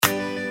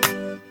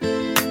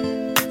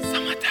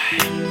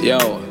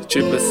Yo,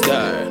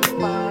 Tripplestar,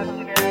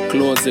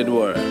 close the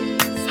door.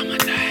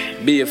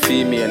 Be a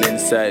female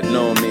inside,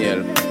 no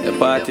male. The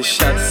party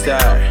shot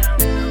star.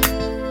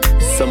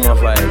 Summer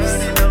vibes.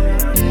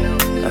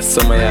 A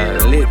summer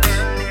ya lit.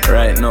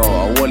 Right now,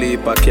 a whole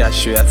heap of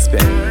cash we have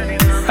spent.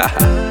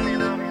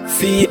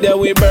 See that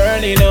we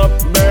burning up,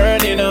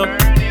 burning up,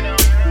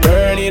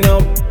 burning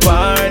up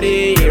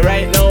party.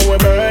 Right now we're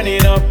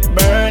burning up,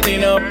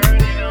 burning up,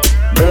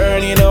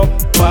 burning up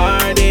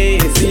party.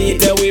 See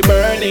that we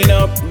burning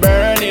up,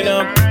 burning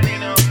up,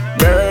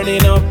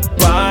 burning up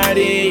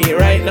party.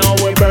 Right now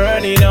we're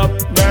burning up,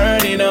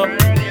 burning up,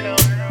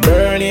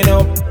 burning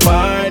up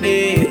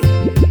party.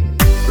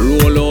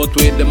 Roll out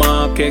with the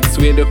MarkX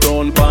with the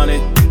crown pon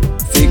it.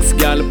 6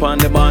 gal on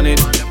the bonnet,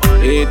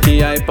 80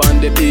 hype on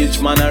the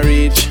beach, man a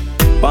reach.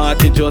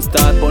 Party just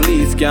start,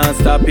 police can't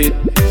stop it.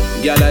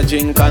 Gal a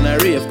drink and a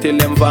rave till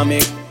them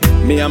vomit.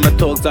 Me and my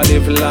thugs a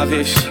live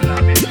lavish.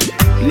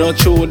 No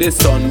through the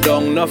sun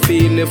down, no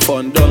feel the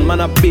fun done. Man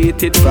a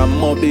beat it from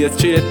Mobile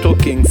straight to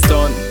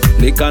Kingston.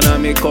 Lick on a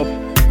make up,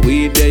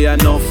 weed there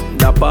enough.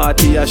 The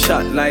party a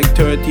shot like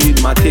 13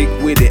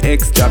 matic with the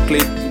extra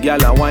clip.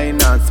 Gal a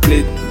wine and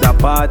split, the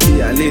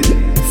party a lit.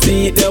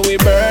 See that we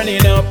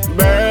burning up,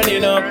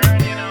 burning up,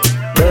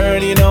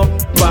 burning up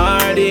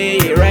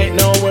party. Right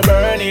now we're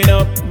burning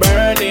up,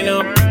 burning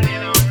up,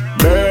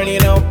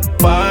 burning up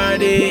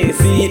party.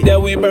 See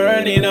that we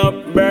burning up,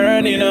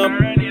 burning up,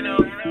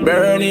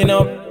 burning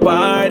up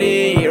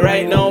party.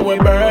 Right now we're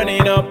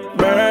burning up,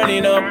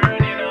 burning up,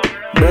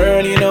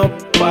 burning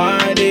up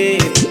party.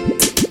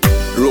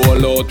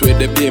 Roll out with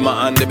the Beamer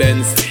and the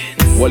Benz.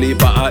 Whole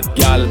heap of hot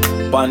gal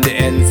on the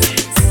ends.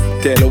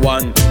 Tell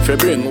one, fi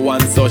bring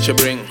one so she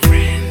bring.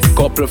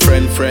 Couple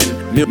friend,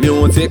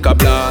 music a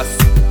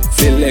blast.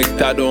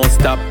 Selector don't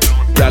stop.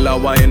 Gal a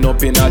wine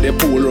up inna the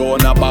pool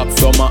round a box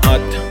summer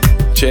hot.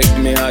 Check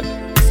me hot,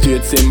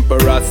 straight simple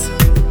ras.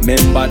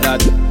 Remember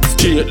that,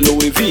 straight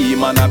Louis V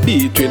man a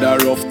beat with a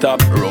rough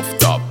top.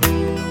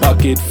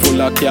 Pocket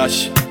full of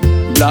cash.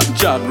 Black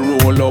jag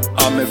roll up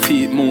on my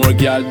feet, more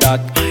gal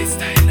that.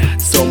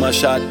 Summer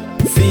shot.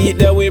 See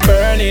that we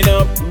burning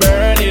up,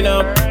 burning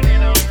up,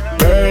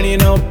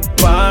 burning up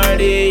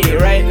party.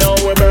 Right now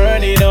we're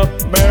burning up,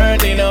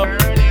 burning up,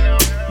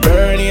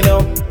 burning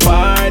up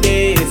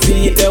party.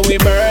 See that we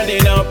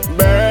burning up,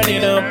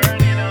 burning up,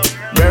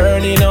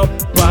 burning up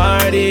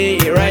party.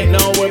 Right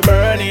now we're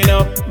burning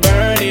up,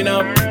 burning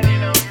up,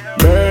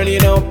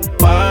 burning up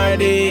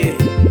party.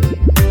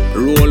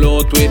 Roll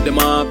out with the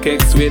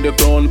MarkX with the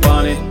crown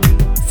pon it.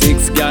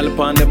 6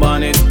 gal on the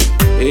bonnet,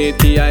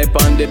 80 hype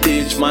on the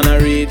beach, man a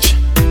reach.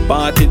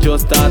 Party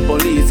just start,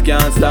 police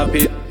can't stop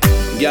it.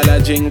 Gal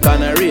a drink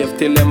and a rave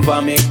till them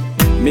vomit.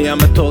 Me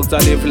and my thugs a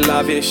live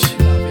lavish.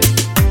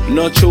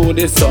 No through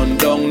the sun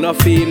down, no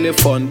feel the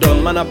fun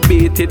done. Man a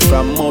beat it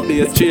from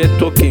Mobile straight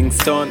to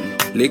Kingston.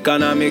 Lick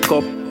on a make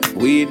up,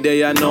 weed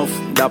there enough.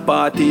 The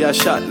party a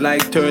shot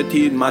like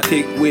 13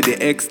 matic with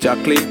the extra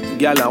clip.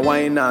 Gal a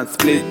wine and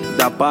split,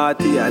 the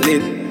party a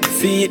lit.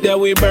 See that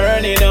we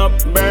burning up,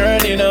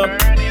 burning up,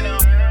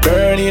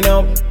 burning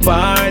up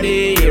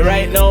party.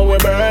 Right now we're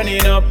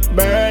burning up,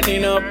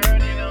 burning up,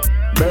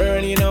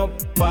 burning up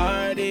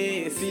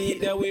party. See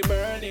that we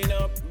burning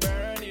up.